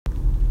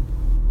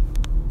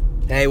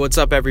Hey, what's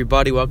up,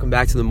 everybody? Welcome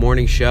back to the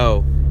morning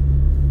show.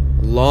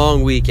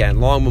 Long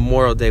weekend, long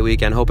Memorial Day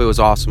weekend. Hope it was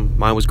awesome.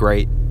 Mine was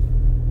great.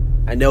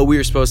 I know we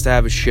were supposed to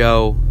have a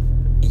show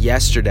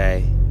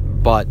yesterday,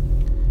 but,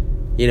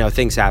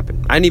 things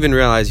happen. I didn't even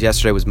realize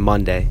yesterday was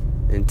Monday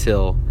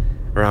until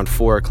around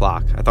 4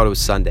 o'clock. I thought it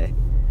was Sunday.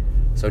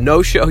 So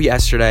no show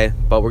yesterday,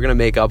 but we're going to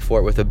make up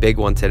for it with a big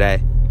one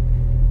today.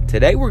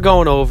 Today we're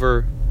going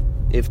over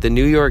if the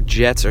New York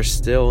Jets are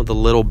still the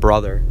little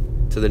brother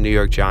to the New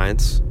York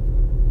Giants.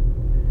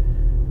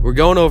 We're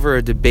going over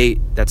a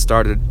debate that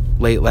started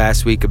late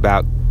last week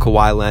about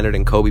Kawhi Leonard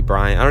and Kobe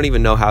Bryant. I don't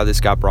even know how this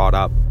got brought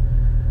up.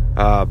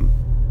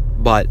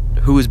 But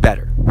who is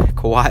better,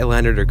 Kawhi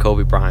Leonard or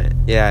Kobe Bryant?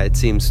 Yeah, it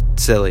seems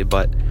silly,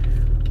 but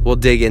we'll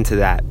dig into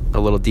that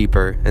a little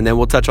deeper. And then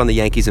we'll touch on the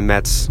Yankees and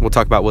Mets. We'll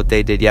talk about what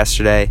they did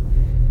yesterday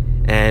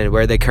and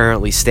where they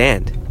currently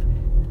stand.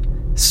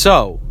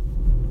 So,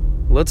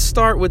 let's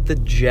start with the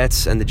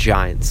Jets and the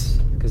Giants,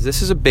 because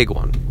this is a big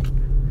one.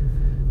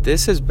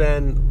 This has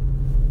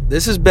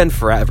been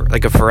forever,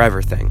 like a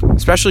forever thing,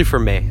 especially for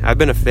me. I've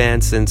been a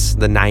fan since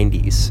the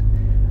 90s.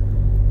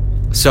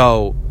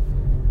 So,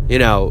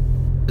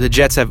 the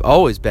Jets have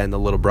always been the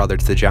little brother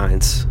to the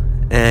Giants.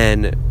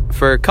 And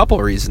for a couple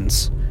of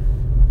reasons.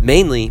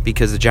 Mainly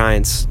because the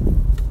Giants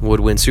would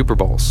win Super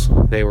Bowls.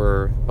 They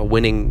were a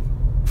winning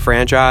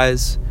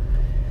franchise.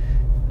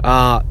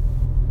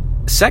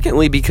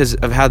 Secondly, because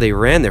of how they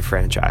ran their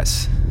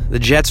franchise. The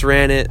Jets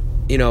ran it,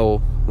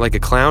 like a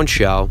clown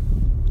show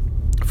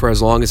for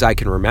as long as I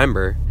can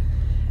remember,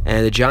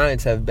 and the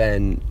Giants have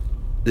been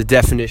the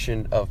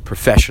definition of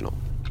professional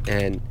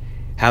and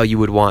how you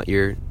would want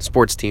your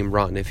sports team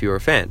run if you were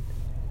a fan.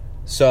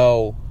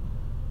 So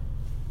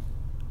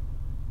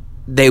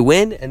they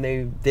win, and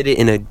they did it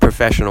in a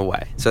professional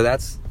way. So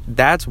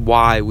that's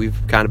why we've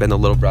kind of been the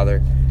little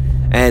brother,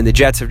 and the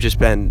Jets have just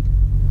been,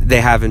 they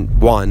haven't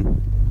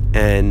won,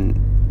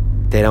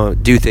 and they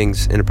don't do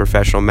things in a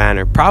professional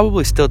manner,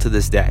 probably still to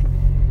this day.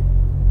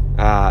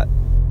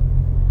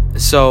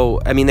 So,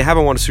 they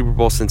haven't won a Super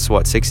Bowl since,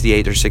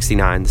 68 or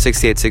 69? The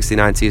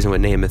 68-69 season with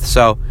Namath.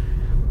 So,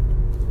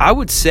 I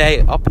would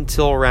say up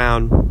until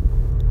around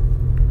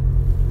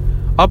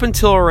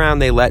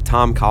they let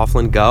Tom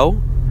Coughlin go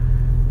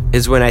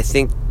is when I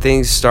think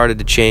things started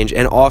to change.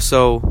 And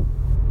also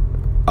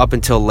up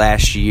until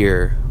last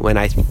year when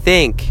I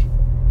think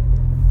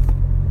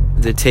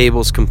the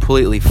tables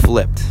completely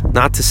flipped.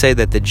 Not to say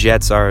that the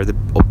Jets are the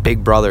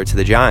big brother to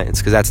the Giants,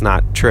 because that's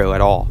not true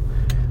at all.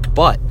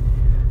 But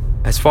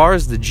as far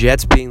as the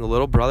Jets being the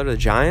little brother to the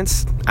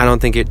Giants, I don't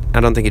think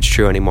it's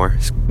true anymore.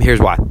 Here's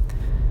why.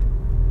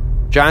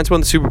 Giants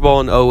won the Super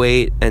Bowl in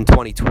 2008 and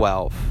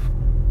 2012.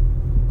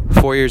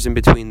 4 years in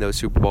between those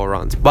Super Bowl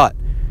runs. But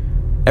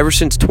ever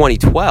since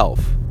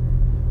 2012,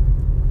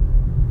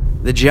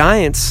 the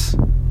Giants,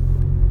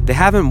 they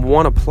haven't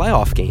won a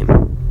playoff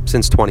game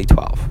since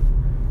 2012.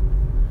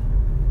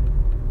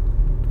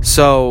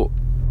 So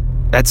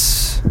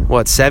that's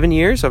 7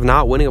 years of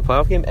not winning a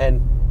playoff game,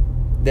 and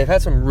they've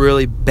had some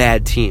really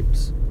bad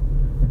teams.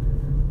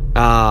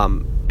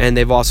 And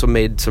they've also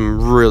made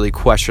some really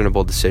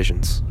questionable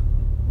decisions.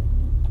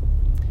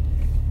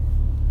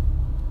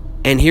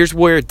 And here's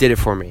where it did it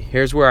for me.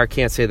 Here's where I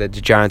can't say that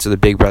the Giants are the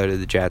big brother to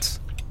the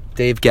Jets.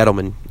 Dave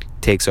Gettleman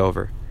takes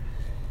over.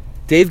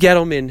 Dave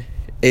Gettleman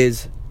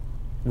is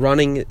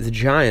running the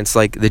Giants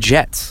like the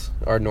Jets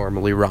are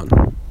normally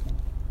run.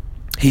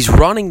 He's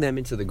running them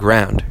into the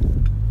ground.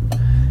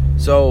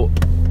 So,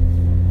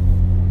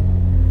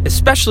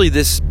 especially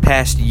this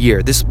past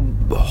year, this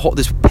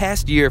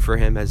past year for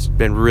him has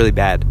been really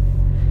bad.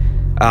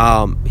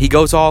 He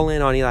goes all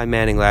in on Eli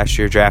Manning last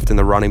year, drafting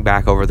the running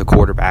back over the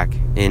quarterback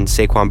in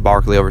Saquon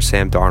Barkley over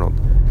Sam Darnold.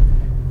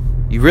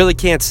 You really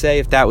can't say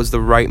if that was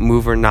the right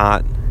move or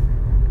not,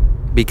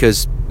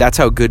 because that's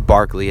how good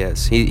Barkley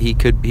is.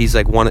 He's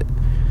like one,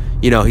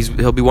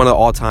 he'll be one of the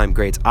all-time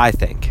greats, I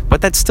think.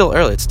 But that's still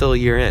early. It's still a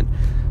year in.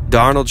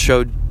 Darnold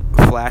showed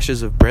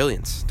flashes of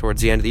brilliance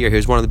towards the end of the year. He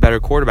was one of the better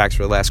quarterbacks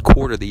for the last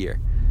quarter of the year.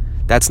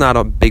 That's not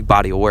a big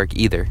body of work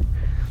either.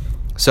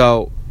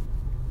 So,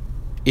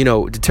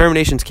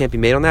 determinations can't be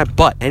made on that.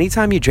 But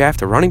anytime you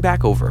draft a running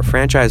back over a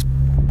franchise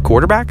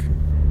quarterback,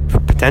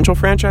 potential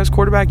franchise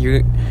quarterback,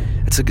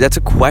 that's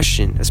a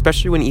question,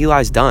 especially when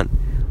Eli's done.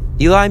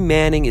 Eli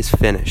Manning is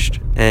finished,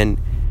 and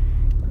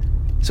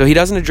so he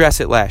doesn't address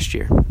it last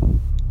year.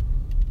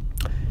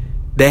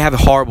 They have a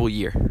horrible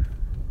year.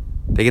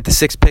 They get the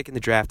 6th pick in the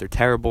draft. They're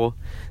terrible.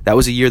 That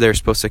was a year they were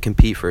supposed to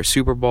compete for a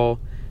Super Bowl.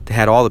 They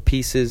had all the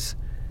pieces.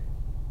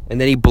 And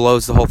then he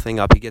blows the whole thing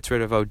up. He gets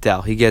rid of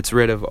Odell. He gets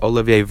rid of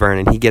Olivier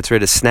Vernon. He gets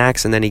rid of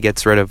Snacks, and then he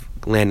gets rid of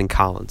Landon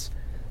Collins.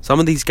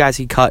 Some of these guys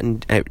he cut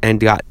and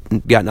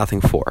got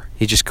nothing for.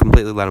 He just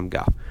completely let them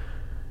go.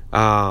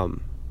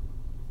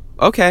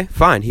 Okay,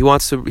 fine. He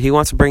wants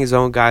to bring his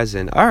own guys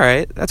in. All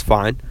right, that's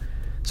fine.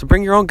 So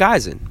bring your own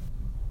guys in.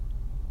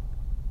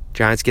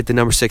 Giants get the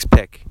number 6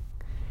 pick.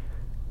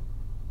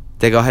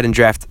 They go ahead and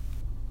draft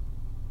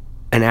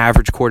an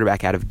average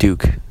quarterback out of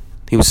Duke.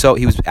 He was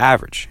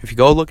average. If you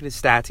go look at his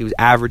stats, he was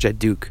average at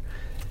Duke.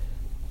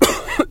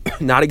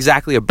 not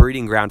exactly a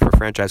breeding ground for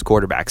franchise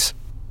quarterbacks.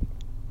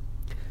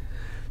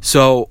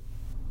 So,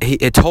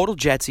 a total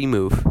Jetsy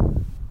move.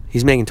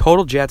 He's making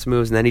total Jets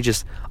moves, and then he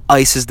just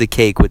ices the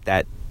cake with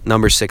that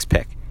number 6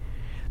 pick.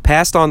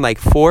 Passed on like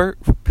 4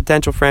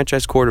 potential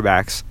franchise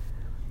quarterbacks.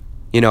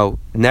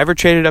 Never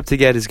traded up to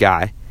get his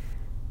guy.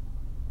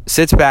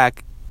 Sits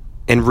back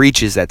and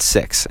reaches at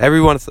 6.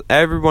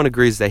 Everyone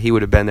agrees that he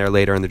would have been there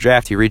later in the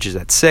draft. He reaches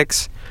at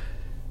 6.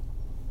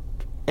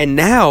 And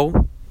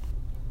now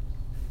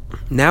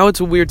it's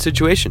a weird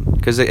situation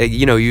because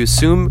you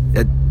assume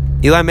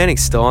Eli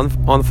Manning's still on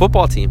the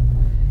football team.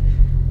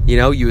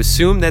 You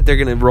assume that they're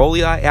going to roll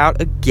Eli out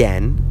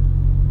again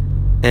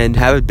and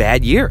have a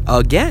bad year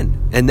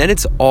again, and then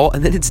it's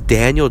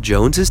Daniel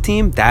Jones's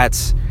team.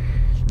 That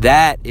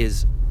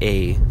is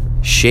a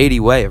shady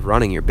way of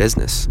running your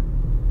business.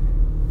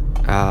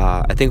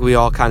 I think we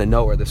all kind of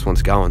know where this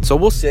one's going, so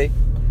we'll see.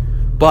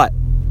 But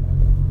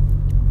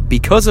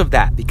because of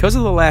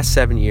the last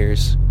 7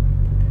 years,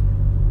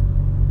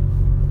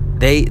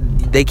 they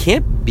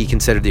can't be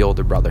considered the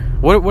older brother.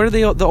 What are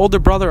they the older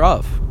brother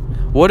of?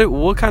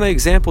 What kind of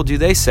example do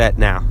they set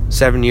now?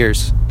 7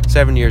 years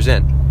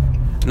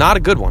in, not a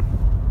good one.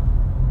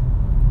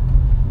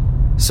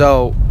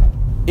 So,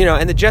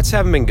 and the Jets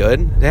haven't been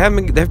good.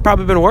 They've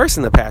probably been worse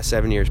in the past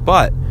 7 years.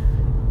 But,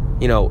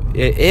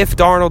 if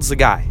Darnold's the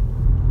guy,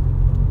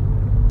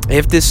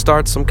 if this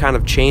starts some kind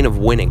of chain of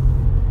winning,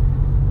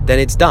 then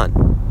it's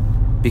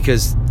done.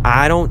 Because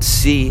I don't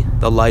see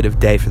the light of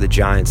day for the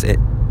Giants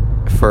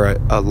for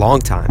a long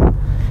time,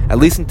 at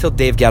least until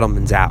Dave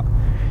Gettleman's out.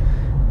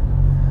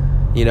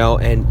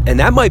 And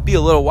that might be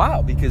a little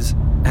while, because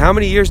how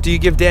many years do you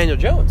give Daniel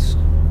Jones?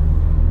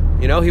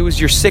 He was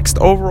your 6th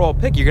overall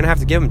pick. You're going to have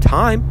to give him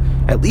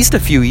time, at least a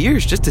few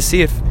years, just to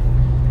see if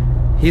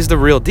he's the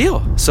real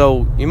deal.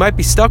 So you might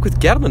be stuck with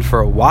Gettleman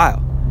for a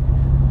while.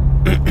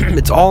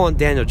 It's all on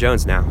Daniel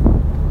Jones now.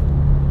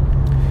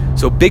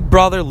 So big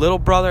brother, little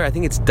brother, I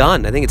think it's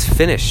done. I think it's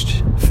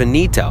finished.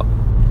 Finito.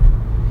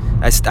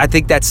 I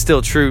think that's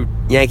still true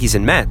Yankees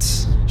and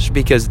Mets, just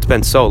because it's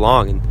been so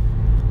long. And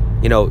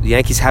the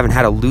Yankees haven't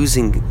had a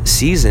losing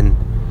season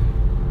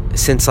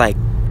since, I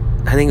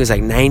think it was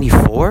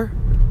 94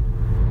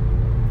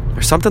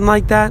 or something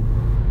like that.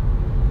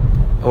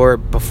 Or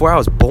before I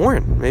was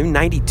born, maybe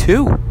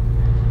 92.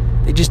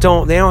 They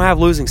don't have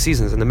losing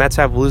seasons, and the Mets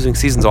have losing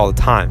seasons all the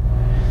time.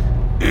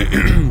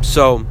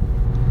 So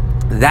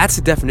that's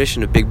the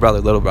definition of big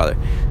brother, little brother.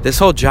 This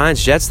whole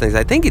Giants-Jets thing,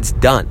 I think it's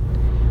done.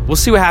 We'll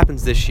see what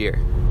happens this year.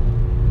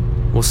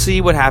 We'll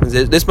see what happens.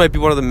 This might be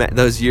one of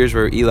those years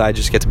where Eli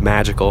just gets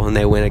magical and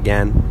they win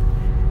again.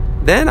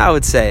 Then I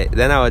would say,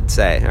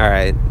 all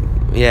right,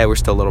 yeah, we're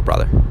still little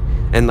brother.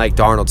 And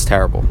Darnold's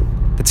terrible.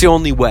 That's the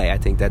only way I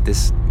think that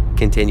this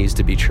continues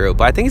to be true.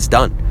 But I think it's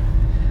done.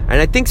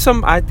 And I think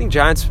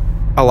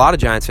a lot of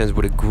Giants fans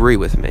would agree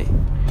with me.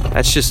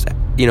 That's just,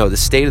 the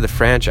state of the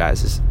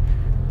franchise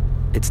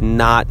it's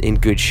not in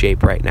good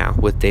shape right now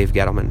with Dave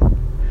Gettleman.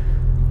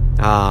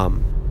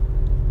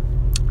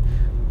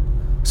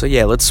 So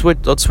yeah, let's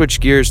switch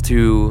gears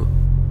to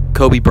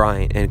Kobe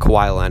Bryant and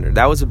Kawhi Leonard.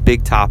 That was a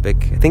big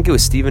topic. I think it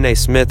was Stephen A.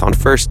 Smith on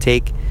First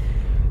Take.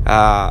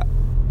 I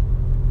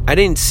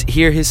didn't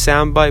hear his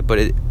soundbite, but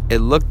it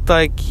looked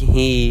like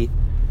he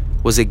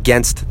was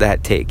against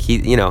that take.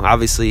 He,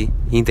 obviously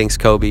he thinks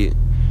Kobe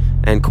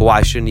and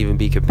Kawhi shouldn't even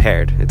be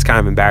compared. It's kind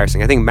of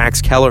embarrassing. I think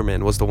Max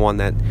Kellerman was the one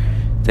that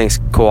thinks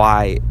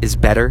Kawhi is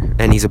better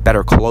and he's a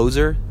better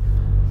closer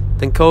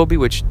than Kobe,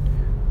 which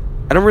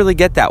I don't really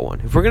get that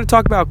one. If we're going to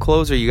talk about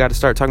closer, you got to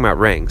start talking about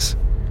rings.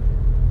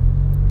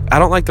 I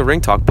don't like the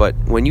ring talk, but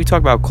when you talk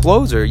about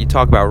closer, you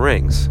talk about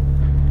rings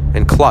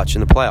and clutch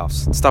in the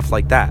playoffs and stuff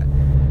like that.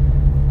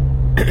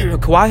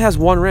 Kawhi has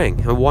one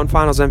ring and one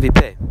Finals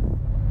MVP.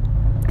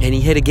 And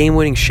he hit a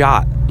game-winning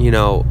shot,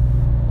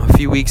 a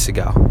few weeks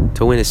ago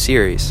to win a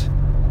series.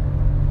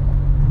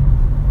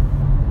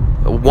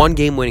 One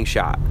game-winning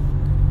shot.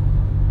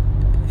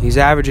 He's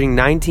averaging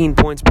 19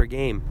 points per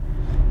game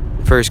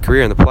for his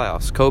career in the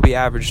playoffs. Kobe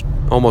averaged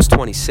almost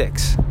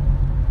 26.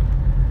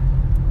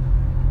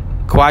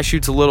 Kawhi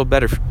shoots a little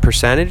better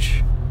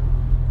percentage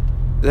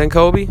than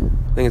Kobe.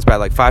 I think it's by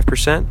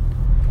 5%.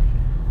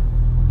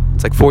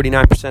 It's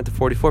 49% to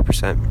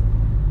 44%.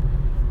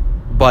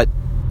 But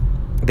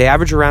they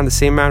average around the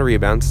same amount of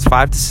rebounds. It's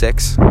 5 to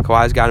 6.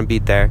 Kawhi's got him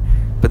beat there.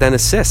 But then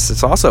assists,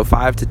 it's also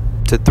 5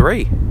 to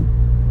 3.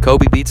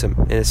 Kobe beats him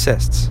in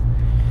assists.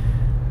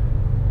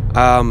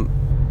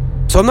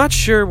 So I'm not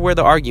sure where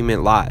the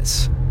argument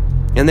lies.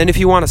 And then if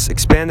you want to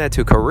expand that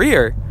to a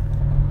career,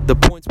 the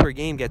points per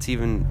game gets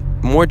even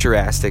more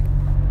drastic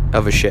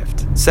of a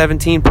shift.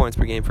 17 points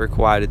per game for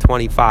Kawhi to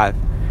 25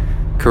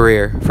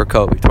 career for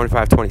Kobe.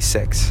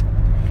 25-26.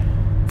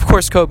 Of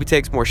course, Kobe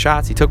takes more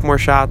shots. He took more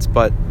shots,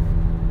 but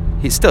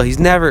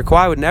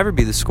Kawhi would never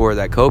be the scorer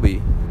that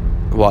Kobe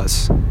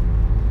was.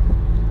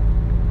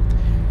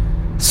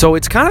 So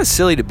it's kind of a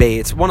silly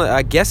debate.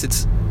 I guess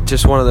it's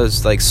just one of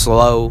those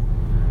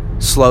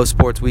slow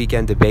sports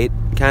weekend debate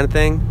kind of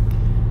thing,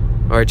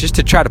 or just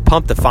to try to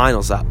pump the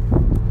finals up.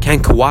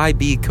 Can Kawhi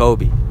beat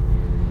Kobe?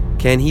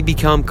 Can he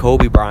become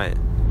Kobe Bryant?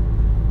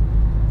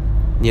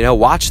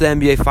 Watch the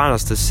NBA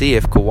Finals to see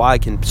if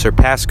Kawhi can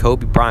surpass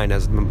Kobe Bryant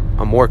as a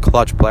more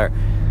clutch player.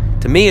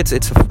 To me, it's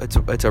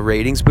a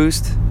ratings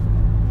boost,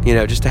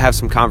 just to have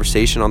some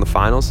conversation on the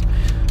finals.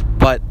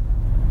 But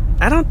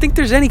I don't think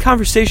there's any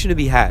conversation to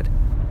be had.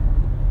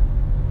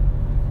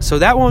 So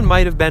that one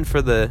might have been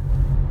for the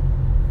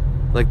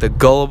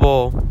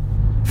gullible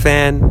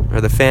fan, or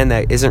the fan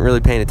that isn't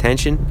really paying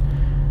attention.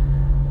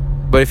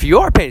 But if you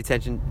are paying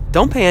attention,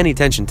 don't pay any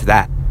attention to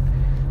that,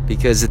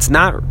 because it's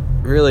not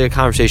really a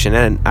conversation.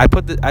 And I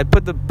put the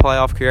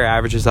playoff career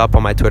averages up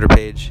on my Twitter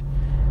page,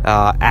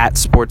 at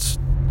Sports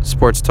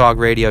Talk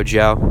Radio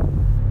Joe.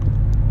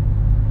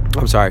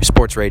 I'm sorry,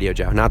 Sports Radio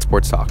Joe, not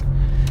Sports Talk.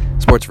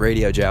 Sports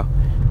Radio Joe.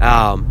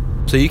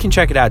 So you can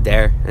check it out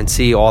there and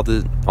see all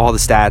the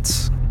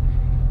stats.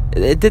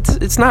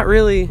 It's not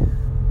really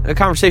a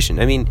conversation.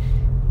 I mean,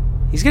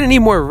 he's gonna need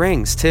more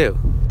rings too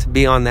to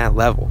be on that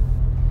level.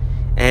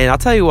 And I'll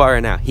tell you what, right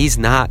now, he's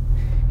not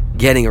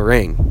getting a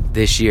ring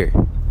this year.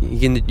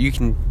 You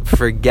can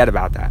forget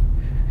about that.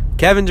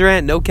 Kevin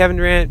Durant, no Kevin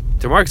Durant.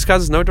 DeMarcus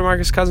Cousins, no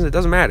DeMarcus Cousins. It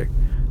doesn't matter.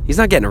 He's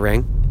not getting a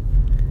ring.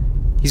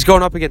 He's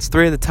going up against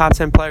 3 of the top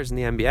 10 players in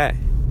the NBA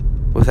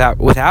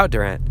without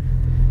Durant.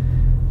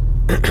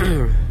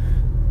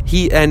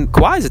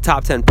 Kawhi's a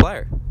top 10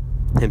 player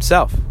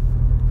himself.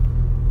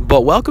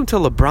 But welcome to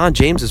LeBron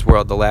James's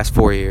world the last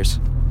 4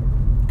 years.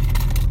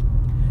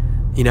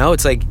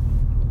 It's like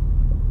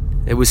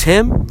it was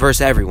him versus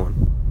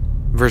everyone.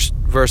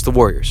 Versus the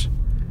Warriors.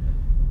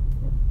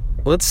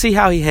 Let's see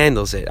how he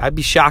handles it. I'd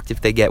be shocked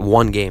if they get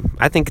one game.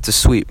 I think it's a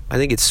sweep. I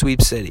think it's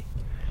sweep city.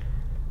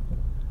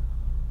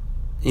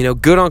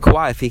 Good on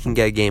Kawhi if he can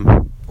get a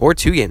game or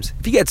 2 games.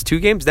 If he gets 2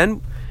 games,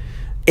 then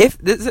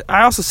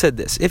I also said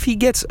this. If he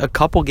gets a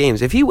couple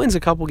games, if he wins a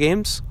couple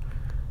games,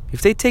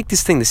 if they take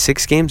this thing to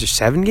 6 games or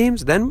 7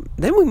 games, then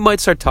we might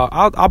start talking.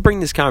 I'll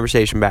bring this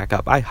conversation back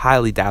up. I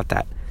highly doubt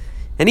that.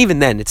 And even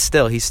then,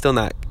 he's still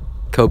not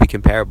Kobe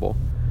comparable.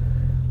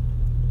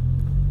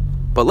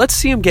 But let's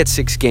see him get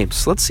 6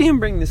 games. Let's see him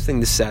bring this thing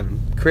to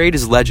 7. Create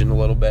his legend a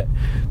little bit.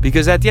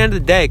 Because at the end of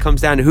the day, it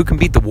comes down to who can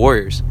beat the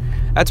Warriors.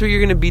 That's where you're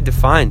going to be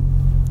defined.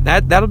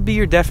 That'll be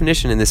your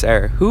definition in this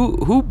era.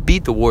 Who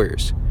beat the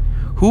Warriors?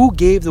 Who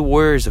gave the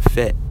Warriors a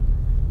fit?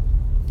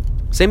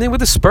 Same thing with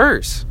the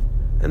Spurs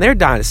and their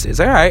dynasties.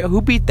 All right,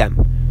 who beat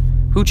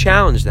them? Who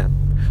challenged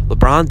them?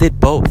 LeBron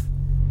did both.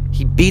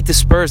 He beat the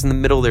Spurs in the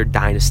middle of their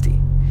dynasty.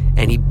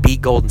 And he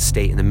beat Golden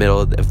State in the middle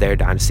of their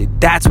dynasty.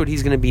 That's what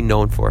he's going to be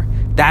known for.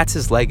 That's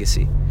his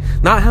legacy.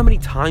 Not how many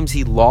times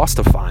he lost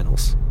the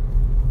finals.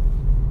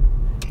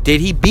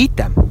 Did he beat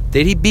them?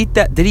 Did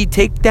he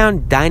take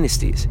down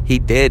dynasties? He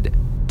did.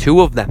 2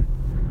 of them.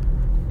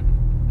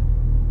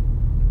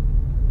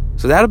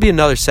 So that'll be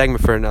another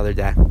segment for another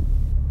day.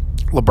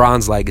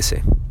 LeBron's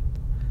legacy.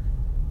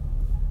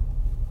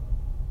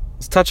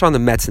 Let's touch on the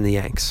Mets and the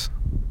Yanks.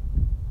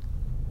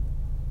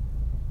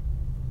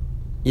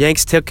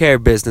 Yanks took care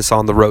of business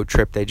on the road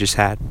trip they just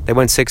had. They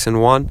went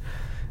 6-1,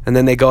 and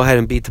then they go ahead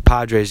and beat the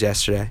Padres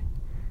yesterday.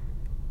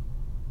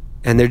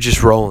 And they're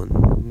just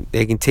rolling.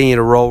 They continue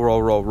to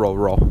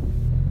roll.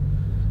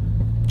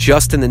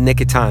 Just in the nick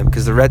of time,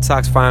 because the Red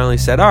Sox finally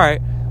said, all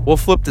right, we'll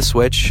flip the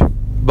switch.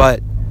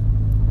 But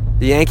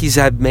the Yankees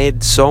have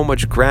made so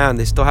much ground.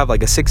 They still have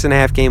like a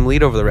 6.5 game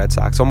lead over the Red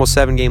Sox, almost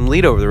 7 game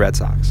lead over the Red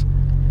Sox.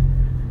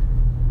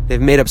 They've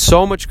made up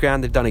so much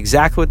ground. They've done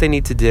exactly what they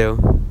need to do.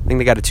 I think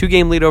they got a 2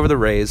 game lead over the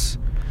Rays.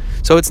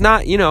 So it's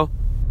not,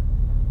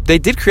 they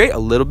did create a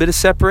little bit of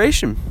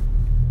separation.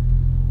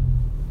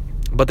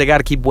 But they got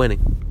to keep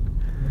winning.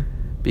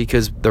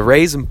 Because the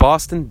Rays in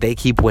Boston, they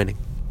keep winning.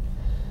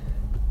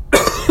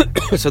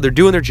 So they're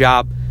doing their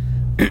job.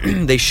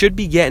 They should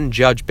be getting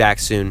Judge back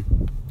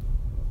soon.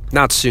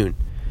 Not soon.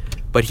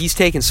 But he's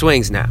taking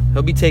swings now.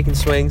 He'll be taking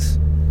swings,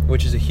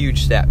 which is a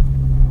huge step.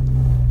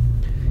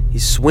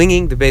 He's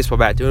swinging the baseball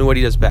bat, doing what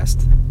he does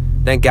best.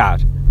 Thank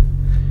God.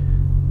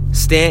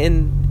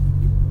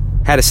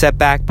 Stanton had a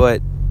setback,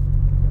 but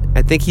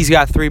I think he's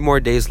got 3 more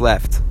days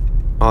left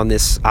on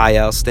this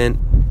IL stint.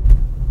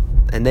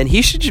 And then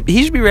he should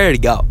be ready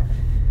to go.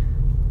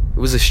 It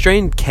was a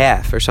strained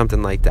calf or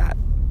something like that.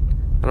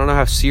 I don't know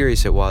how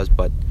serious it was,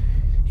 but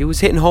he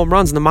was hitting home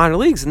runs in the minor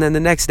leagues, and then the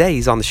next day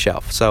he's on the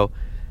shelf. So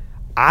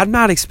I'm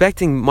not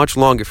expecting much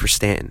longer for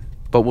Stanton,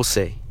 but we'll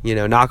see.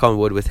 Knock on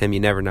wood with him,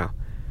 you never know.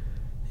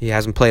 He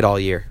hasn't played all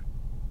year.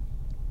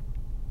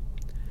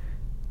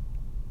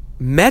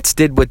 Mets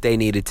did what they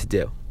needed to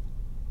do.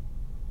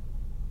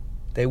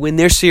 They win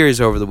their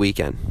series over the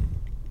weekend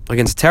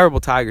against a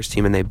terrible Tigers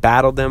team, and they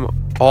battled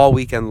them all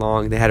weekend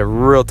long. They had a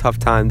real tough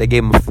time. They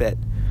gave them a fit.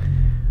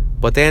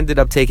 But they ended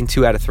up taking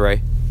 2 out of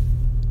 3.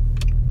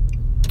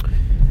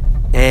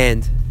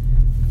 And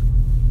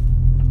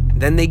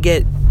then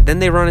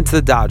they run into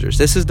the Dodgers.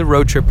 This is the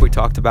road trip we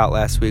talked about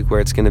last week where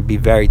it's going to be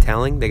very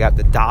telling. They got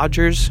the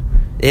Dodgers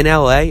in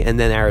LA and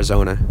then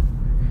Arizona.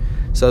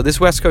 So this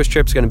West Coast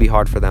trip is going to be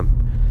hard for them.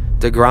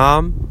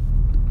 DeGrom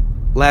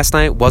last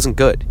night wasn't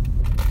good.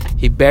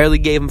 He barely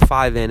gave them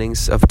 5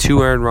 innings of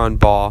 2 earned run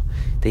ball.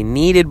 They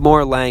needed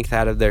more length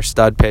out of their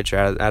stud pitcher,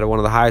 out of one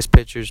of the highest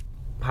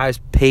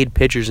paid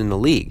pitchers in the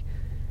league.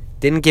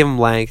 Didn't give him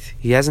length.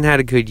 He hasn't had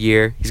a good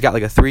year. He's got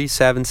like a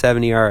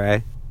 3.77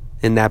 ERA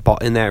in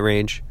that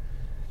range.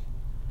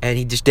 And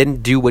he just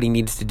didn't do what he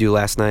needed to do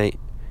last night.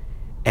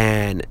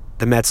 And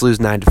the Mets lose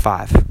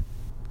 9-5.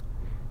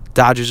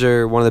 Dodgers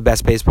are one of the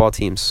best baseball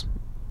teams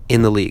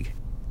in the league.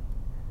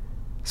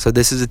 So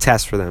this is a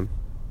test for them.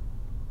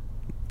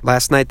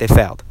 Last night they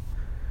failed.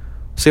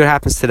 See what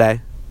happens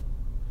today.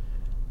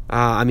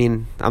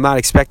 I'm not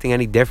expecting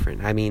any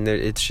different.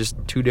 It's just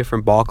 2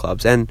 different ball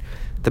clubs. And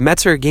the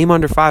Mets are a game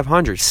under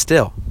 500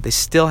 still. They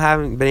still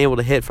haven't been able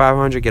to hit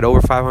 500, get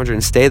over 500,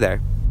 and stay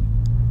there.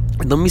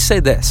 And let me say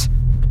this.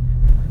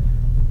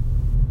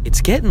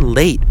 It's getting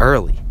late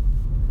early.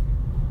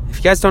 If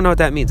you guys don't know what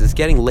that means, it's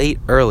getting late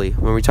early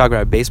when we talk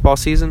about baseball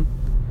season.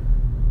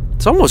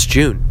 It's almost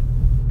June.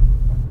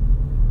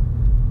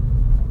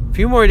 A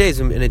few more days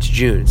and it's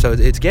June. So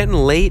it's getting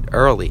late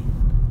early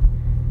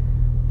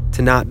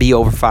to not be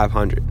over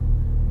 500.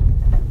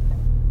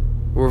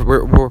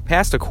 We're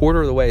past a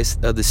quarter of the way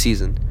of the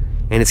season,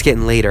 and it's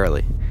getting late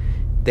early.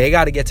 They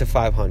got to get to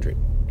 500.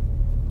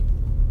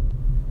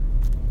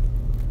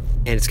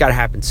 And it's got to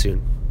happen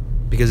soon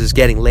because it's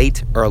getting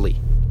late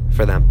early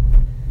for them.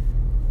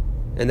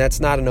 And that's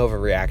not an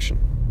overreaction.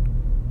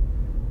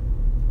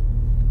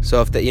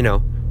 So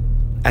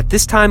at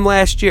this time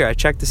last year, I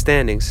checked the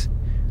standings.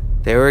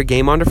 They were a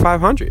game under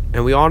 500.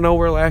 And we all know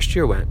where last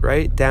year went.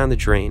 Right down the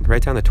drain.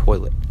 Right down the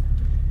toilet.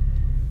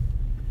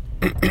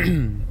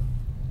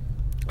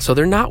 So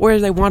they're not where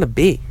they want to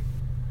be.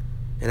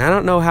 And I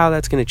don't know how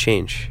that's going to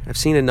change. I've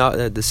seen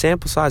enough. The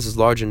sample size is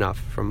large enough.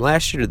 From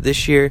last year to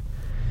this year,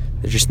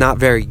 they're just not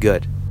very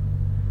good.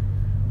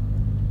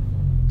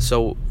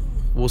 So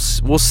we'll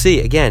see.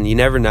 Again, you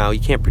never know. You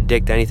can't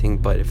predict anything.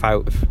 But if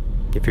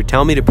you're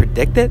telling me to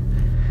predict it,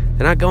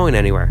 they're not going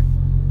anywhere.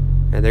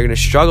 And they're going to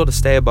struggle to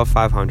stay above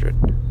 500.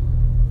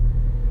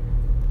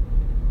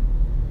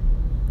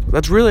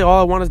 That's really all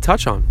I wanted to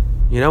touch on.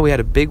 We had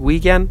a big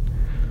weekend.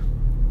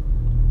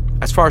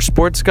 As far as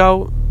sports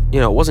go,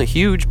 it wasn't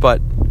huge,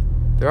 but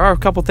there are a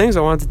couple things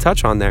I wanted to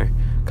touch on there.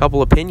 A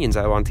couple opinions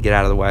I wanted to get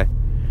out of the way.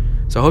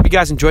 So I hope you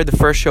guys enjoyed the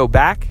first show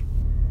back.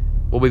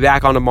 We'll be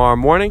back on tomorrow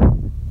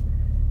morning.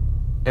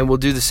 And we'll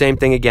do the same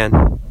thing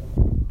again.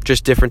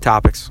 Just different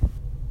topics.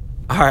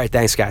 All right,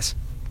 thanks, guys.